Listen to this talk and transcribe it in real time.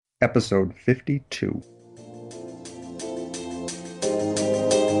episode 52.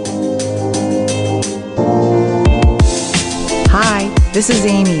 Hi, this is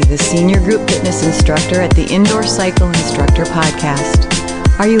Amy, the Senior Group Fitness Instructor at the Indoor Cycle Instructor Podcast.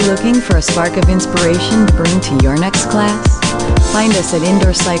 Are you looking for a spark of inspiration to bring to your next class? Find us at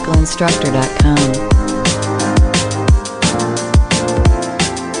indoorcycleinstructor.com.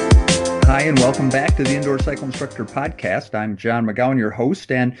 Hi, and welcome back to the Indoor Cycle Instructor Podcast. I'm John McGowan, your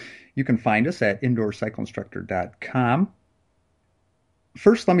host, and you can find us at indoorcycleinstructor.com.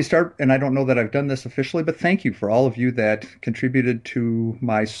 First, let me start, and I don't know that I've done this officially, but thank you for all of you that contributed to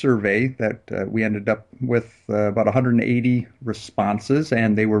my survey that we ended up with about 180 responses,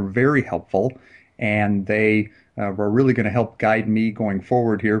 and they were very helpful, and they were really going to help guide me going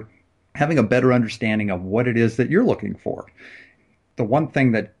forward here, having a better understanding of what it is that you're looking for. The one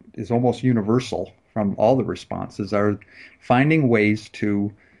thing that is almost universal from all the responses are finding ways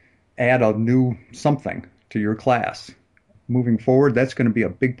to add a new something to your class. Moving forward, that's going to be a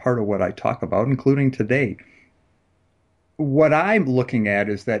big part of what I talk about, including today. What I'm looking at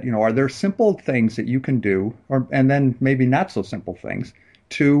is that, are there simple things that you can do, and then maybe not so simple things,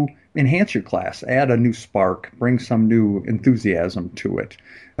 to enhance your class, add a new spark, bring some new enthusiasm to it.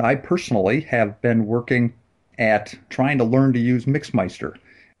 I personally have been working at trying to learn to use Mixmeister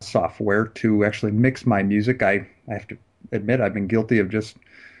software to actually mix my music. I have to admit I've been guilty of just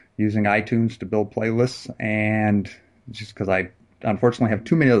using iTunes to build playlists, and just because I unfortunately have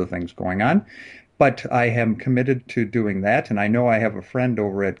too many other things going on. But I am committed to doing that, and I know I have a friend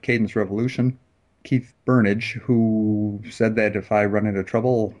over at Cadence Revolution, Keith Burnage, who said that if I run into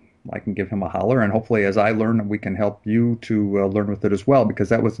trouble, I can give him a holler, and hopefully as I learn, we can help you to learn with it as well, because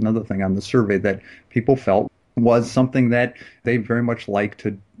that was another thing on the survey that people felt was something that they very much like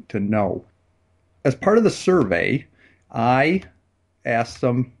to know. As part of the survey, I asked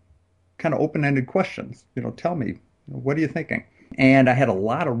some kind of open-ended questions. Tell me, what are you thinking? And I had a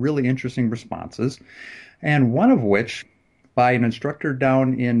lot of really interesting responses, and one of which by an instructor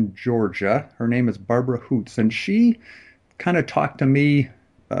down in Georgia. Her name is Barbara Hoots, and she kind of talked to me.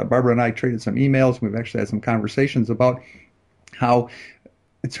 Barbara and I traded some emails. We've actually had some conversations about how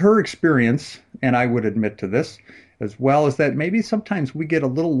it's her experience, and I would admit to this, as well as that maybe sometimes we get a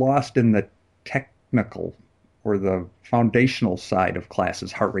little lost in the technical or the foundational side of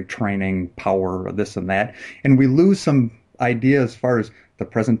classes, heart rate training, power, this and that, and we lose some idea as far as the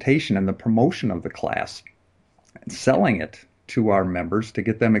presentation and the promotion of the class and selling it to our members to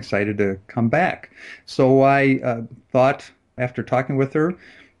get them excited to come back. So I thought, after talking with her,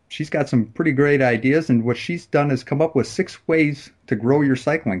 she's got some pretty great ideas, and what she's done is come up with 6 ways to grow your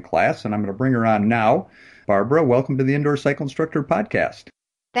cycling class, and I'm going to bring her on now. Barbara, welcome to the Indoor Cycle Instructor Podcast.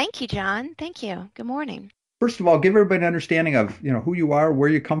 Thank you, John. Thank you. Good morning. First of all, give everybody an understanding of who you are, where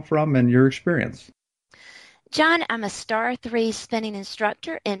you come from, and your experience. John, I'm a Star 3 spinning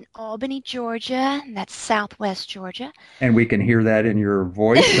instructor in Albany, Georgia. That's southwest Georgia. And we can hear that in your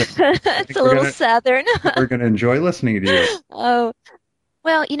voice. It's a little southern. We're going to enjoy listening to you. Oh,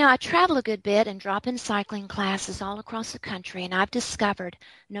 well, I travel a good bit and drop in cycling classes all across the country, and I've discovered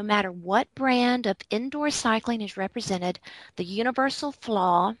no matter what brand of indoor cycling is represented, the universal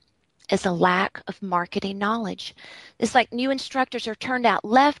flaw is a lack of marketing knowledge. It's like new instructors are turned out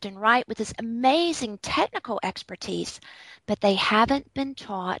left and right with this amazing technical expertise, but they haven't been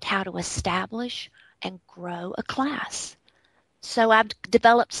taught how to establish and grow a class. So I've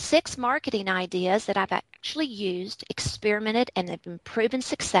developed 6 marketing ideas that I've actually used, experimented, and have been proven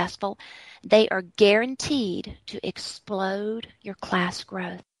successful. They are guaranteed to explode your class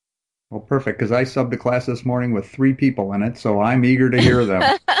growth. Well, perfect, because I subbed a class this morning with 3 people in it, so I'm eager to hear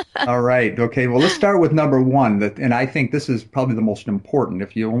them. All right. Okay. Well, let's start with number 1, and I think this is probably the most important.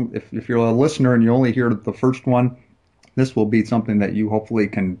 If you're a listener and you only hear the first one, this will be something that you hopefully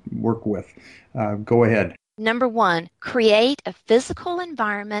can work with. Go ahead. Number 1, create a physical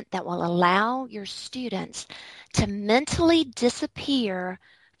environment that will allow your students to mentally disappear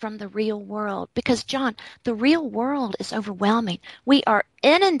from the real world. Because, John, the real world is overwhelming. We are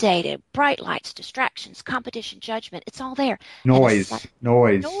inundated, bright lights, distractions, competition, judgment. It's all there. Noise.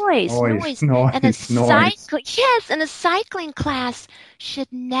 And a cycling class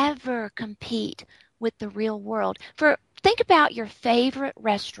should never compete with the real world. Think about your favorite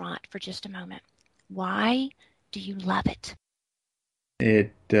restaurant for just a moment. Why do you love it?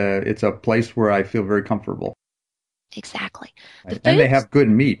 It's a place where I feel very comfortable. Exactly. And they have good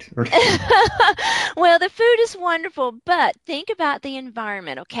meat. Well, the food is wonderful, but think about the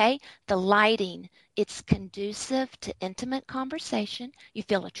environment, okay? The lighting It's conducive to intimate conversation. You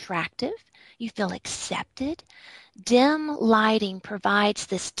feel attractive. You feel accepted. Dim lighting provides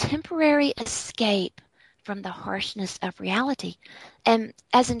this temporary escape from the harshness of reality. And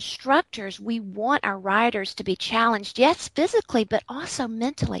as instructors, we want our riders to be challenged, yes, physically, but also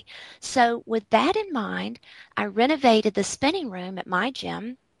mentally. So with that in mind, I renovated the spinning room at my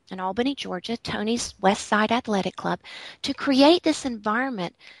gym in Albany, Georgia, Tony's West Side Athletic Club, to create this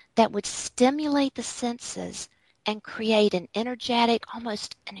environment that would stimulate the senses and create an energetic,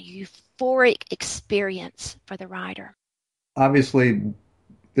 almost an euphoric experience for the rider. Obviously,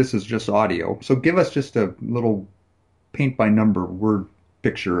 this is just audio. So give us just a little paint by number word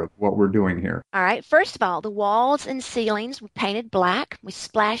picture of what we're doing here. All right, first of all, the walls and ceilings were painted black. We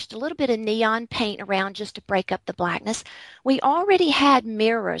splashed a little bit of neon paint around just to break up the blackness. We already had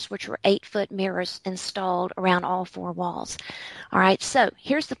mirrors, which were 8-foot mirrors installed around all 4 walls. All right, so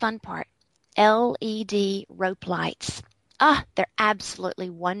here's the fun part. LED rope lights. They're absolutely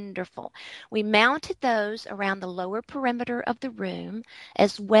wonderful. We mounted those around the lower perimeter of the room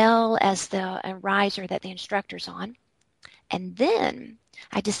as well as the riser that the instructor's on. And then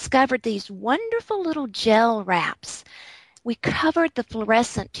I discovered these wonderful little gel wraps. We covered the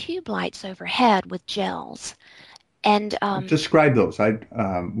fluorescent tube lights overhead with gels. And Describe those. What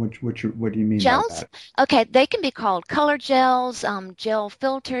do you mean by gels, that? okay, they can be called color gels, gel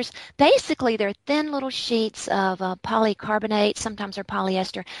filters. Basically, they're thin little sheets of polycarbonate, sometimes they're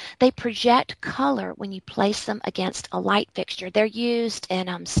polyester. They project color when you place them against a light fixture. They're used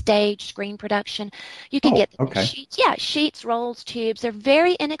in stage screen production. You can Oh, get them in okay. sheets, yeah, sheets, rolls, tubes. They're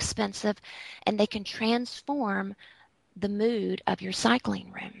very inexpensive, and they can transform the mood of your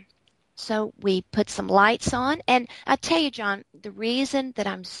cycling room. So we put some lights on. And I tell you, John, the reason that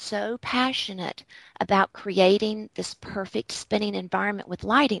I'm so passionate about creating this perfect spinning environment with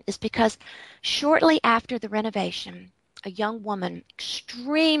lighting is because shortly after the renovation, a young woman,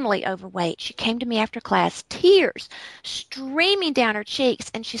 extremely overweight, she came to me after class, tears streaming down her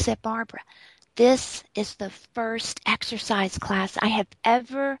cheeks, and she said, Barbara, this is the first exercise class I have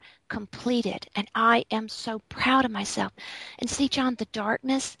ever completed, and I am so proud of myself. And see, John, the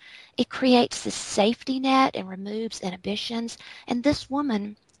darkness, it creates this safety net and removes inhibitions. And this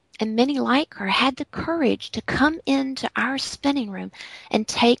woman, and many like her, had the courage to come into our spinning room and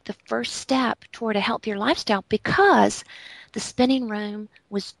take the first step toward a healthier lifestyle because the spinning room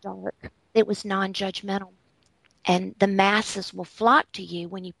was dark. It was non-judgmental. And the masses will flock to you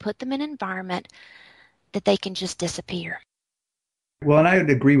when you put them in an environment that they can just disappear. Well, and I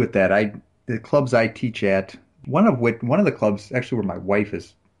would agree with that. The clubs I teach at, one of the clubs actually where my wife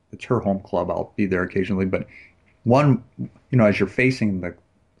is, it's her home club. I'll be there occasionally, but one, as you're facing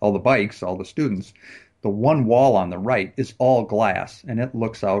all the bikes, all the students, the one wall on the right is all glass and it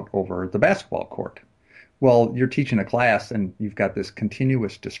looks out over the basketball court. Well, you're teaching a class and you've got this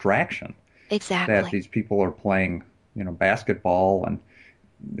continuous distraction that Exactly. these people are playing, basketball, and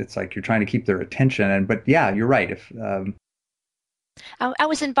it's like you're trying to keep their attention. But yeah, you're right. If I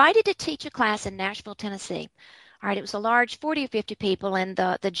was invited to teach a class in Nashville, Tennessee. All right, it was a large 40 or 50 people, and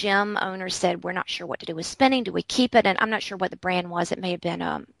the gym owner said, we're not sure what to do with spinning. Do we keep it? And I'm not sure what the brand was. It may have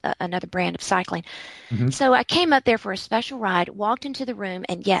been another brand of cycling. Mhm. So I came up there for a special ride, walked into the room,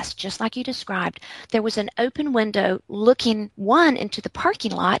 and yes, just like you described, there was an open window looking one into the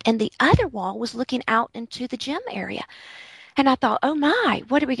parking lot, and the other wall was looking out into the gym area. And I thought, oh my,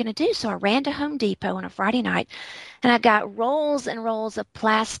 what are we going to do? So I ran to Home Depot on a Friday night, and I got rolls and rolls of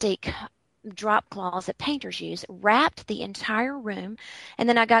plastic drop cloths that painters use, wrapped the entire room, and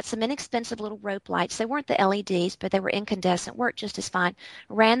then I got some inexpensive little rope lights. They weren't the LEDs, but they were incandescent, worked just as fine.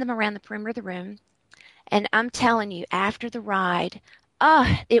 Ran them around the perimeter of the room, and I'm telling you, after the ride,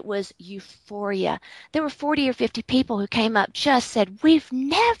 it was euphoria. There were 40 or 50 people who came up, just said, we've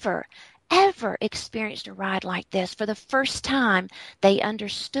never, ever experienced a ride like this. For the first time, they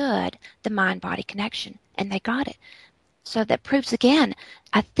understood the mind-body connection, and they got it. So that proves again,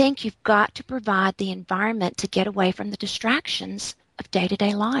 I think you've got to provide the environment to get away from the distractions of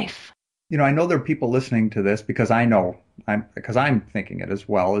day-to-day life. I know there are people listening to this because I'm thinking it as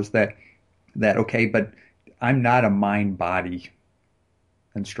well, is that okay, but I'm not a mind body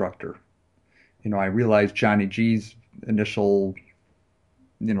instructor. I realize Johnny G's initial,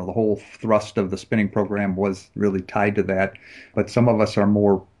 the whole thrust of the spinning program was really tied to that, but some of us are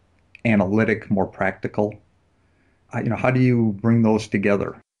more analytic, more practical. How do you bring those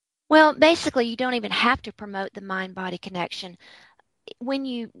together? Well, basically, you don't even have to promote the mind-body connection. When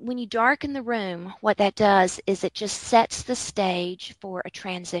you darken the room, what that does is it just sets the stage for a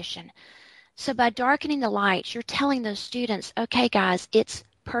transition. So by darkening the lights, you're telling those students, okay, guys, it's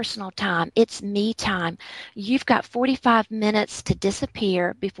personal time. It's me time. You've got 45 minutes to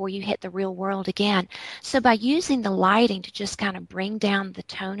disappear before you hit the real world again. So by using the lighting to just kind of bring down the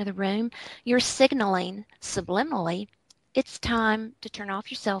tone of the room, you're signaling subliminally it's time to turn off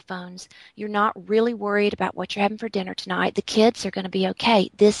your cell phones. You're not really worried about what you're having for dinner tonight. The kids are going to be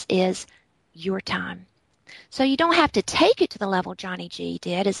okay. This is your time. So you don't have to take it to the level Johnny G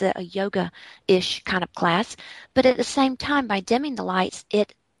did as a yoga-ish kind of class, but at the same time, by dimming the lights,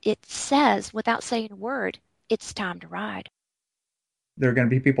 it says, without saying a word, it's time to ride. There are going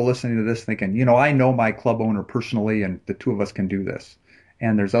to be people listening to this thinking, I know my club owner personally, and the two of us can do this.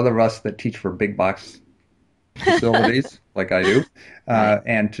 And there's other of us that teach for big box facilities like I do. Right.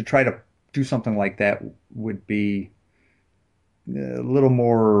 And to try to do something like that would be a little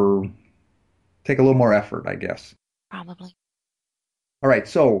more, take a little more effort, I guess. Probably. All right,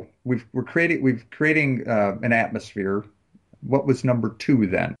 so we're creating an atmosphere. What was number 2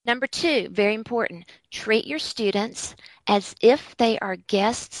 then? Number 2, very important. Treat your students as if they are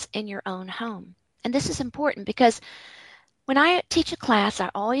guests in your own home. And this is important because when I teach a class, I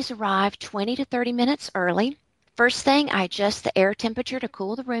always arrive 20 to 30 minutes early. First thing, I adjust the air temperature to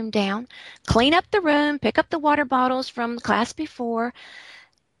cool the room down, clean up the room, pick up the water bottles from the class before,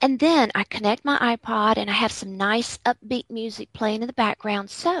 and then I connect my iPod and I have some nice upbeat music playing in the background.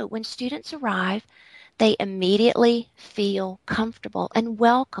 So when students arrive, they immediately feel comfortable and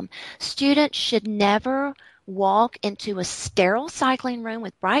welcome. Students should never walk into a sterile cycling room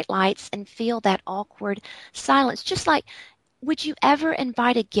with bright lights and feel that awkward silence. Just like, would you ever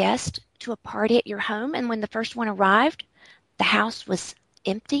invite a guest to a party at your home and when the first one arrived, the house was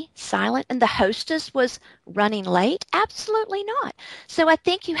empty, silent, and the hostess was running late? Absolutely not. So I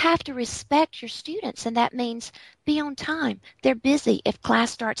think you have to respect your students, and that means be on time. They're busy. If class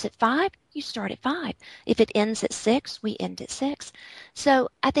starts at 5, you start at 5. If it ends at 6, we end at 6. So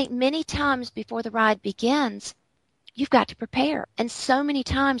I think many times before the ride begins, you've got to prepare. And so many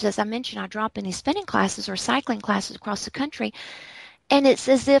times, as I mentioned, I drop in these spinning classes or cycling classes across the country, and it's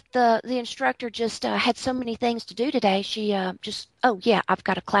as if the instructor just had so many things to do today. She oh, yeah, I've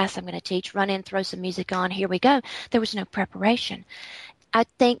got a class I'm going to teach. Run in, throw some music on. Here we go. There was no preparation. I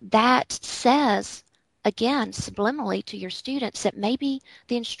think that says, again, subliminally to your students that maybe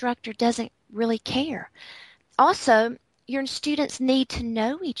the instructor doesn't really care. Also, your students need to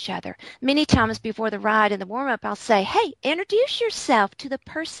know each other. Many times before the ride and the warm-up, I'll say, hey, introduce yourself to the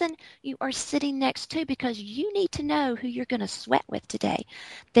person you are sitting next to because you need to know who you're going to sweat with today.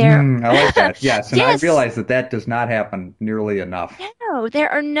 I like that. Yes, and I Yes. realize that does not happen nearly enough. No, there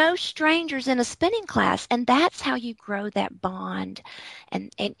are no strangers in a spinning class, and that's how you grow that bond.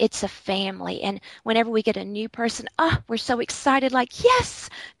 And it's a family. And whenever we get a new person, we're so excited, like, yes,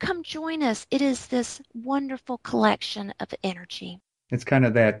 come join us. It is this wonderful collection of energy. It's kind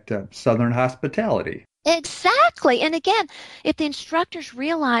of that Southern hospitality. Exactly. And again, if the instructors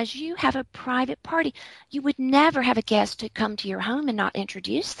realize you have a private party, you would never have a guest to come to your home and not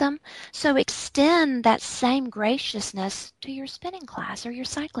introduce them. So extend that same graciousness to your spinning class or your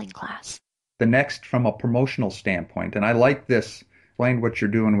cycling class. The next, from a promotional standpoint, and I like this, explain what you're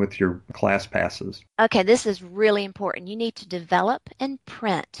doing with your class passes. Okay, this is really important. You need to develop and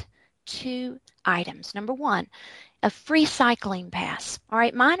print 2 items. Number 1, a free cycling pass. All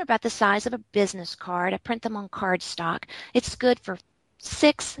right, mine are about the size of a business card. I print them on cardstock. It's good for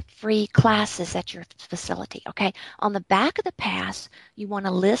 6 free classes at your facility. Okay, on the back of the pass, you want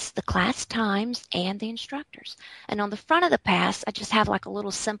to list the class times and the instructors. And on the front of the pass, I just have like a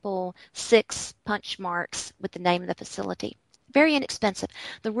little simple 6 punch marks with the name of the facility. Very inexpensive.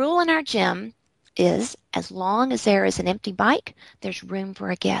 The rule in our gym is as long as there is an empty bike, there's room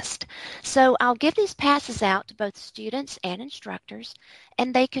for a guest. So I'll give these passes out to both students and instructors,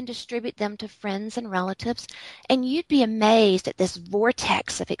 and they can distribute them to friends and relatives. And you'd be amazed at this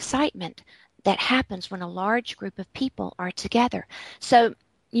vortex of excitement that happens when a large group of people are together. So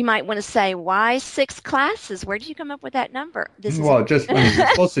you might want to say, why 6 classes? Where did you come up with that number? Well, you're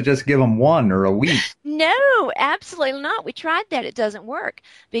supposed to just give them 1 or a week. No, absolutely not. We tried that. It doesn't work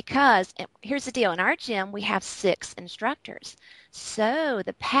because here's the deal. In our gym, we have 6 instructors. So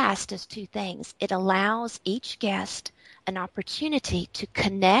the pass does 2 things. It allows each guest an opportunity to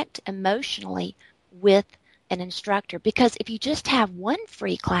connect emotionally with an instructor, because if you just have 1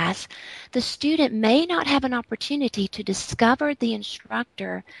 free class, the student may not have an opportunity to discover the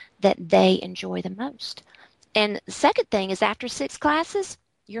instructor that they enjoy the most. And the second thing is after 6 classes,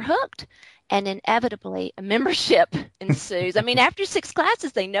 you're hooked. And inevitably, a membership ensues. I mean, after 6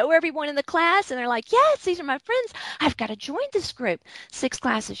 classes, they know everyone in the class, and they're like, yes, these are my friends. I've got to join this group. 6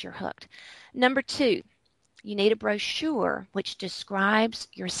 classes, you're hooked. Number 2, You need a brochure which describes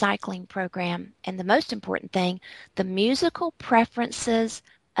your cycling program, and the most important thing, the musical preferences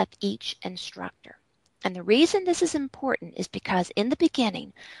of each instructor. And the reason this is important is because in the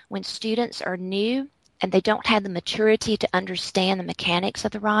beginning, when students are new and they don't have the maturity to understand the mechanics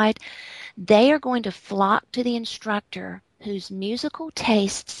of the ride, they are going to flock to the instructor whose musical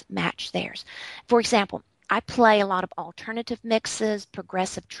tastes match theirs. For example, I play a lot of alternative mixes,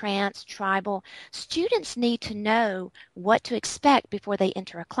 progressive trance, tribal. Students need to know what to expect before they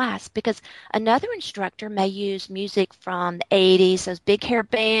enter a class because another instructor may use music from the 80s, those big hair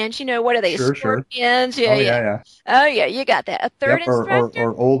bands. What are they, Sure, sure. Scorpions? Yeah, Oh, yeah. yeah, yeah. Oh, yeah, you got that. A third Yep. instructor?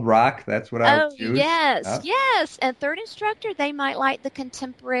 Or old rock. That's what I Oh, always use. yes, Yep. yes. And third instructor, they might like the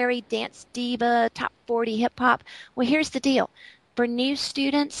contemporary dance diva, top 40 hip hop. Well, here's the deal. For new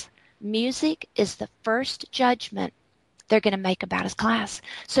students, music is the first judgment they're going to make about his class.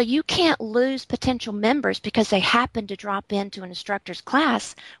 So you can't lose potential members because they happen to drop into an instructor's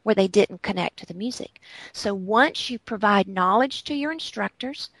class where they didn't connect to the music. So once you provide knowledge to your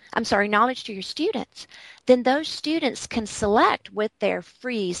knowledge to your students, then those students can select with their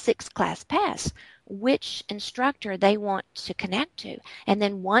free 6-class pass which instructor they want to connect to. And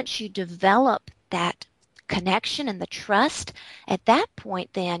then once you develop that connection and the trust, at that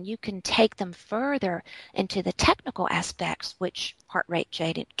point then you can take them further into the technical aspects, which heart rate,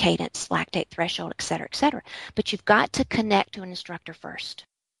 cadence, lactate threshold, et cetera, et cetera. But you've got to connect to an instructor first.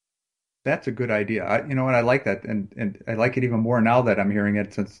 That's a good idea. You know what? I like that, and I like it even more now that I'm hearing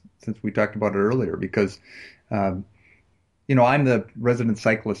it since we talked about it earlier because, um, I'm the resident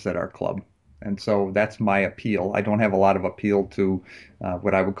cyclist at our club, and so that's my appeal. I don't have a lot of appeal to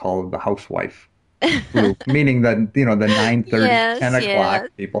what I would call the housewife group, meaning the 9:30, Yes, 10 o'clock yes,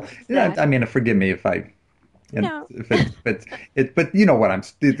 people. Yeah, I exactly. mean, forgive me if I and No, if but you know what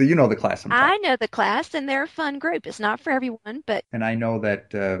the class I'm talking. I know the class, and they're a fun group. It's not for everyone, but And I know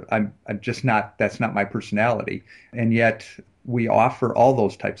that I'm just not that's not my personality, and yet we offer all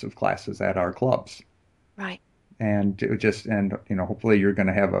those types of classes at our clubs. right. And hopefully you're going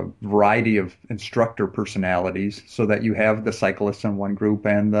to have a variety of instructor personalities so that you have the cyclists in one group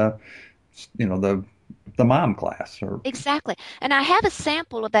and the mom class or Exactly. And I have a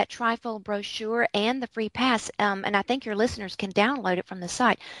sample of that trifold brochure and the free pass, and I think your listeners can download it from the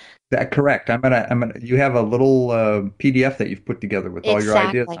site. that correct. You have a little PDF that you've put together with all your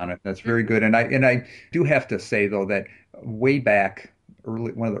ideas Exactly. on it. That's very Hmm. good. And I do have to say though that way back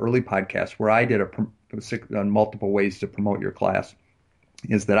one of the early podcasts where I did multiple ways to promote your class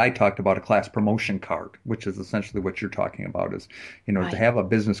is that I talked about a class promotion card, which is essentially what you're talking about is, to Right, have a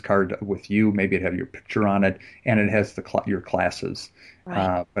business card with you, maybe it have your picture on it and it has your classes.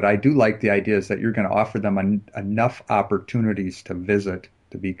 right. But I do like the idea is that you're going to offer them enough opportunities to visit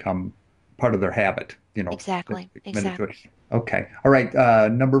to become part of their habit, Exactly, committed to it. exactly. Okay. All right.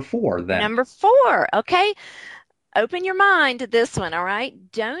 Number 4 then. Number 4, okay? Open your mind to this one, all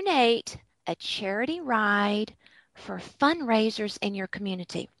right? Donate a charity ride for fundraisers in your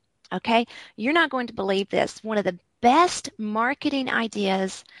community, okay? You're not going to believe this. One of the best marketing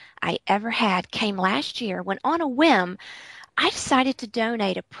ideas I ever had came last year when, on a whim, I decided to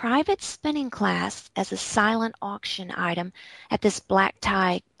donate a private spinning class as a silent auction item at this Black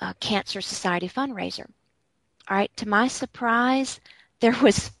Tie Cancer Society fundraiser. All right, to my surprise, there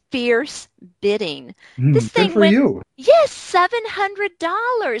was fierce bidding. This Good thing for went, you. yes,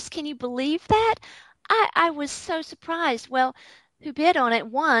 $700. Can you believe that? I was so surprised. Well, who bid on it?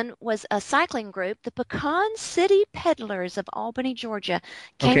 One was a cycling group, the Pecan City Peddlers of Albany, Georgia,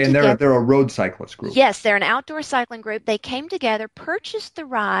 came Okay. And they're together. they're a road cyclist group. Yes, they're an outdoor cycling group. They came together, purchased the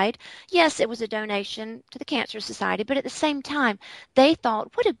ride. Yes, it was a donation to the Cancer Society, but at the same time, they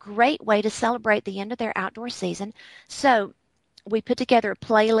thought, what a great way to celebrate the end of their outdoor season. So we put together a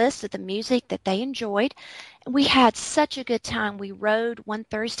playlist of the music that they enjoyed. We had such a good time. We rode one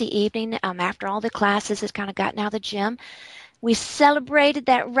Thursday evening after all the classes had kind of gotten out of the gym. We celebrated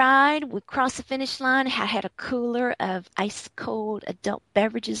that ride. We crossed the finish line. I had a cooler of ice cold adult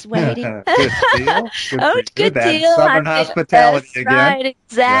beverages waiting. Good deal. Good for Oh, you. good That deal. I Southern mean, hospitality that's again. right.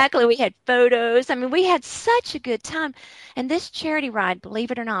 Yeah. Exactly. We had photos. I mean, we had such a good time. And this charity ride,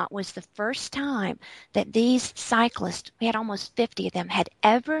 believe it or not, was the first time that these cyclists, we had almost 50 of them, had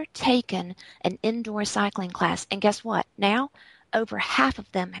ever taken an indoor cycling class. And guess what? Now, over half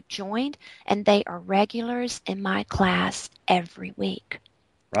of them have joined, and they are regulars in my class every week.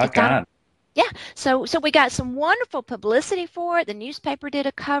 You've Rock got to on. Yeah, so we got some wonderful publicity for it. The newspaper did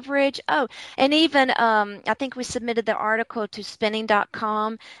a coverage. Oh, and even I think we submitted the article to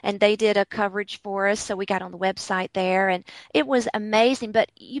spinning.com and they did a coverage for us. So we got on the website there and it was amazing. But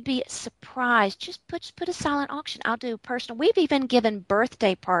you'd be surprised. Just put a silent auction. I'll do personal. We've even given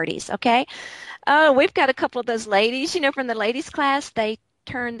birthday parties. Okay. Oh, we've got a couple of those ladies, from the ladies class. They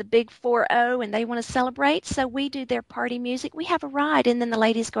turn the big 4-0 and they want to celebrate. So we do their party music. We have a ride and then the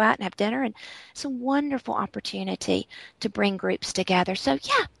ladies go out and have dinner. And it's a wonderful opportunity to bring groups together. So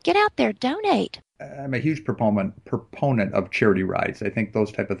yeah, get out there, donate. I'm a huge proponent of charity rides. I think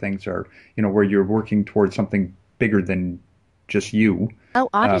those type of things are, where you're working towards something bigger than just you. Oh, Uh,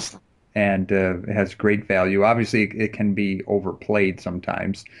 obviously. and it has great value. Obviously, it can be overplayed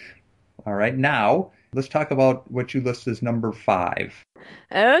sometimes. All right, now let's talk about what you list as number 5.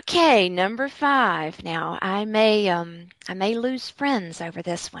 Okay, number 5. Now I may lose friends over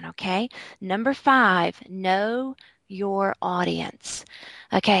this one, okay? Number 5, know your audience.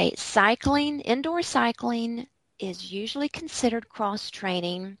 Okay, indoor cycling is usually considered cross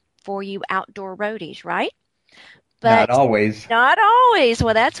training for you outdoor roadies, right? Not But always. not always.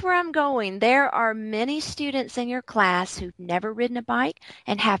 Well, that's where I'm going. There are many students in your class who've never ridden a bike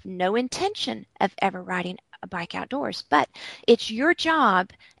and have no intention of ever riding a bike outdoors. But it's your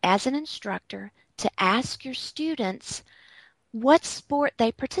job as an instructor to ask your students what sport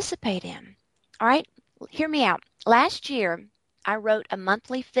they participate in. All right, hear me out. Last year, I wrote a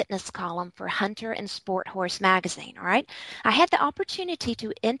monthly fitness column for Hunter and Sport Horse magazine. All right, I had the opportunity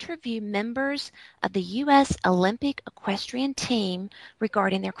to interview members of the U.S. Olympic equestrian team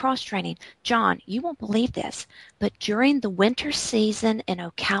regarding their cross training. John, you won't believe this, but during the winter season in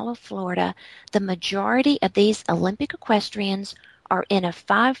Ocala, Florida, the majority of these Olympic equestrians are in a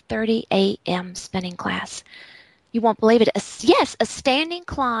 5:30 a.m. spinning class. You won't believe it. Yes, a standing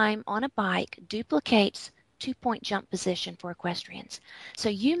climb on a bike duplicates two-point jump position for equestrians. So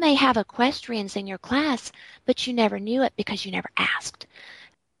you may have equestrians in your class, but you never knew it because you never asked.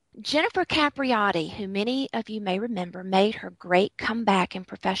 Jennifer Capriati, who many of you may remember, made her great comeback in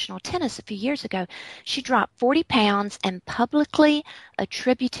professional tennis a few years ago. She dropped 40 pounds and publicly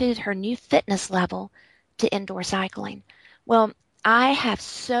attributed her new fitness level to indoor cycling. Well, I have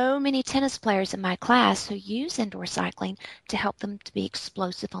so many tennis players in my class who use indoor cycling to help them to be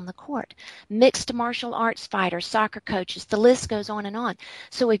explosive on the court. Mixed martial arts fighters, soccer coaches, the list goes on and on.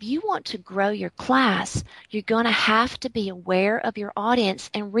 So if you want to grow your class, you're going to have to be aware of your audience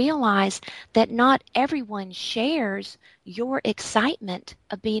and realize that not everyone shares your excitement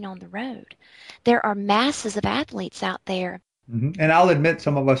of being on the road. There are masses of athletes out there. And I'll admit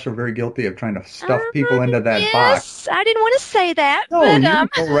some of us are very guilty of trying to stuff people into that box. Yes, I didn't want to say that, No, but you can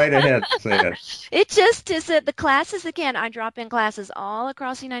go right ahead and say it. it just is that the classes, again, I drop in classes all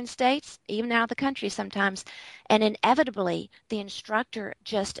across the United States, even out of the country sometimes, and inevitably the instructor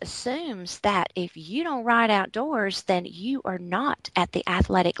just assumes that if you don't ride outdoors, then you are not at the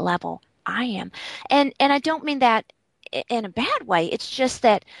athletic level I am. And I don't mean that in a bad way. It's just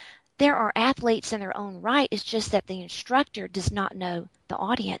that there are athletes in their own right. It's just that the instructor does not know the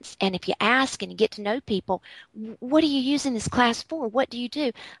audience. And if you ask and you get to know people, what are you using this class for? What do you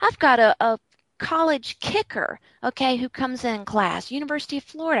do? I've got a college kicker, okay, who comes in class. University of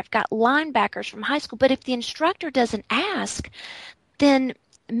Florida, I've got linebackers from high school. But if the instructor doesn't ask, then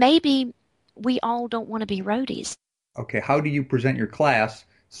maybe we all don't want to be roadies. Okay, how do you present your class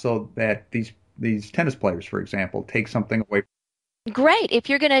so that these tennis players, for example, take something away? Great. If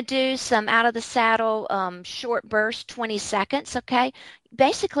you're going to do some out of the saddle short burst, 20 seconds, okay?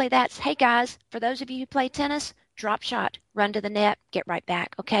 Basically, that's, hey guys, for those of you who play tennis, drop shot, run to the net, get right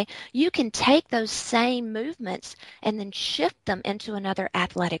back, okay? You can take those same movements and then shift them into another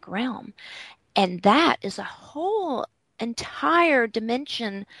athletic realm. And that is a whole entire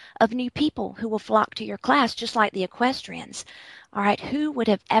dimension of new people who will flock to your class, just like the equestrians. All right, who would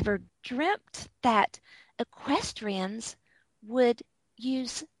have ever dreamt that equestrians would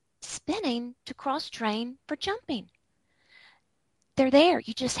use spinning to cross train for jumping? They're there.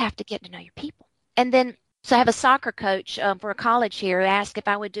 You just have to get to know your people. And then, so I have a soccer coach for a college here who asked if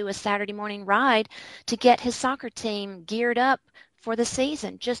I would do a Saturday morning ride to get his soccer team geared up for the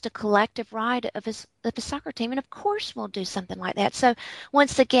season, just a collective ride of his soccer team. And of course we'll do something like that. So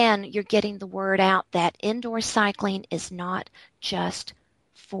once again, you're getting the word out that indoor cycling is not just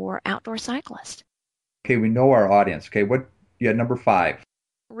for outdoor cyclists. Okay, we know our audience. Okay, number 5.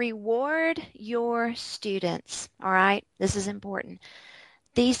 Reward your students. All right, this is important.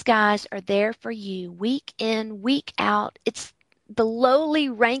 These guys are there for you week in, week out. It's the lowly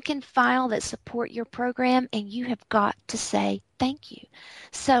rank and file that support your program, and you have got to say thank you.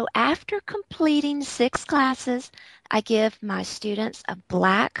 So after completing 6 classes, I give my students a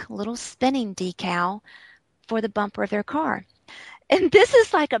black little spinning decal for the bumper of their car. And this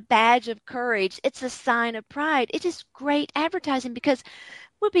is like a badge of courage. It's a sign of pride. It is great advertising because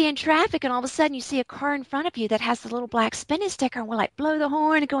we'll be in traffic and all of a sudden you see a car in front of you that has the little black spinning sticker and we're like blow the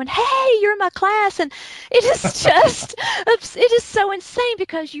horn and going, hey, you're in my class. And it is just, it is so insane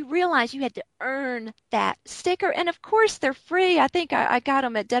because you realize you had to earn that sticker. And of course they're free. I think I got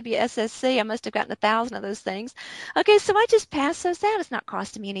them at WSSC. I must have gotten 1,000 of those things. Okay, so I just pass those out. It's not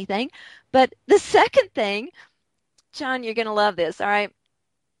costing me anything. But the second thing, John, you're going to love this, all right?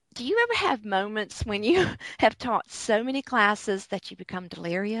 Do you ever have moments when you have taught so many classes that you become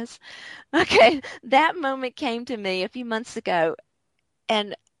delirious? Okay, that moment came to me a few months ago,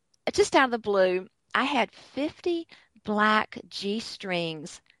 and just out of the blue, I had 50 black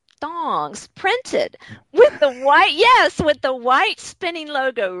G-strings thongs printed with the white spinning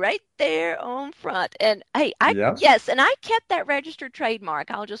logo right there on front. And hey, yes, and I kept that registered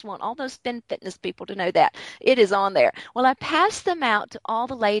trademark. I'll just want all those spin fitness people to know that it is on there. Well, I passed them out to all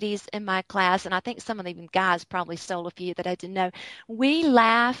the ladies in my class, and I think some of the guys probably stole a few that I didn't know. We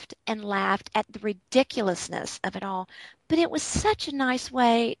laughed and laughed at the ridiculousness of it all. But it was such a nice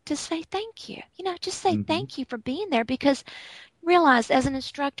way to say thank you. Just say thank you for being there, because realize as an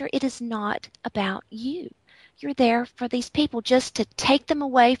instructor, it is not about you. You're there for these people, just to take them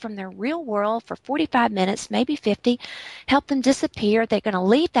away from their real world for 45 minutes, maybe 50, help them disappear. They're going to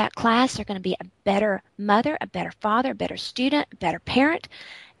leave that class. They're going to be a better mother, a better father, a better student, a better parent.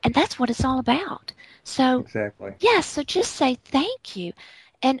 And that's what it's all about. So, exactly. Yes, so just say thank you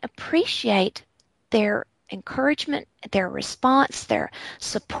and appreciate their encouragement, their response, their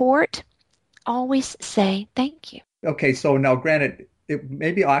support. Always say thank you. Okay, so now granted, it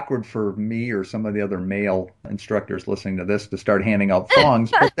may be awkward for me or some of the other male instructors listening to this to start handing out thongs,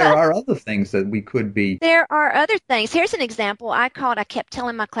 but there are other things that we could be. There are other things. Here's an example. I kept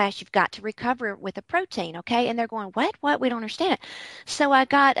telling my class, you've got to recover with a protein, okay? And they're going, what? We don't understand it. So I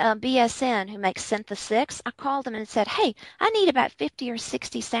got BSN, who makes Syntha 6. I called them and said, hey, I need about 50 or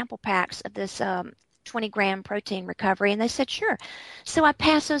 60 sample packs of this 20-gram protein recovery. And they said, sure. So I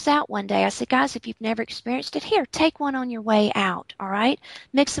passed those out one day. I said, guys, if you've never experienced it, here, take one on your way out, all right?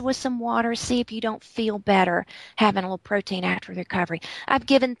 Mix it with some water. See if you don't feel better having a little protein after the recovery. I've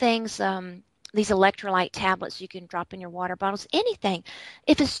given things, these electrolyte tablets you can drop in your water bottles, anything.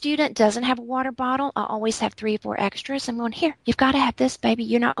 If a student doesn't have a water bottle, I always have 3 or 4 extras. I'm going, here, you've got to have this, baby.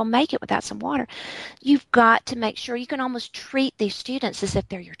 You're not going to make it without some water. You've got to make sure you can almost treat these students as if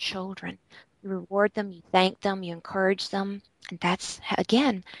they're your children. You reward them, you thank them, you encourage them, and that's,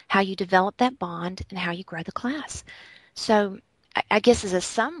 again, how you develop that bond and how you grow the class. So I guess as a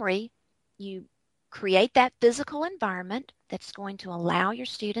summary, you create that physical environment that's going to allow your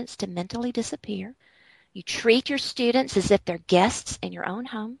students to mentally disappear. You treat your students as if they're guests in your own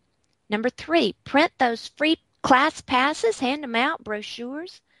home. Number 3, print those free class passes, hand them out,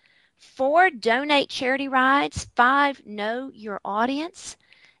 brochures. 4, donate charity rides. 5, know your audience.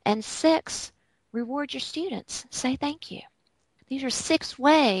 And 6, reward your students. Say thank you. These are 6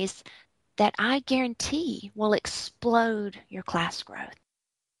 ways that I guarantee will explode your class growth.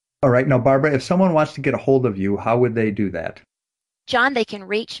 All right. Now, Barbara, if someone wants to get a hold of you, how would they do that? John, they can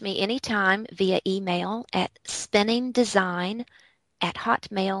reach me anytime via email at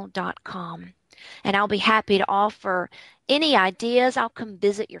spinningdesign@hotmail.com. And I'll be happy to offer any ideas. I'll come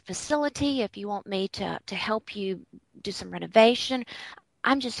visit your facility if you want me to help you do some renovation.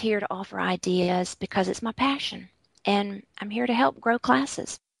 I'm just here to offer ideas because it's my passion, and I'm here to help grow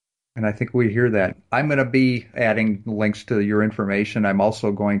classes. And I think we hear that. I'm going to be adding links to your information. I'm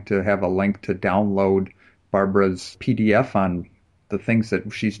also going to have a link to download Barbara's PDF on the things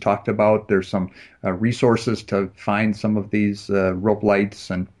that she's talked about. There's some resources to find some of these rope lights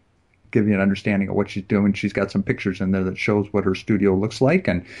and give you an understanding of what she's doing. She's got some pictures in there that shows what her studio looks like.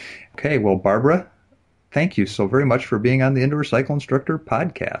 And okay, well, Barbara, thank you so very much for being on the Indoor Cycle Instructor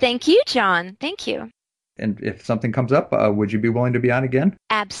podcast. Thank you, John. Thank you. And if something comes up, would you be willing to be on again?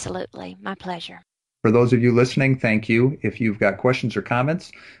 Absolutely. My pleasure. For those of you listening, thank you. If you've got questions or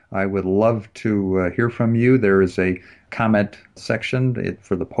comments, I would love to hear from you. There is a comment section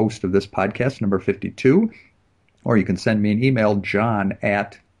for the post of this podcast, number 52, or you can send me an email,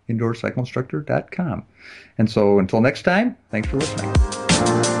 john@indoorcycleinstructor.com. And so until next time, thanks for listening.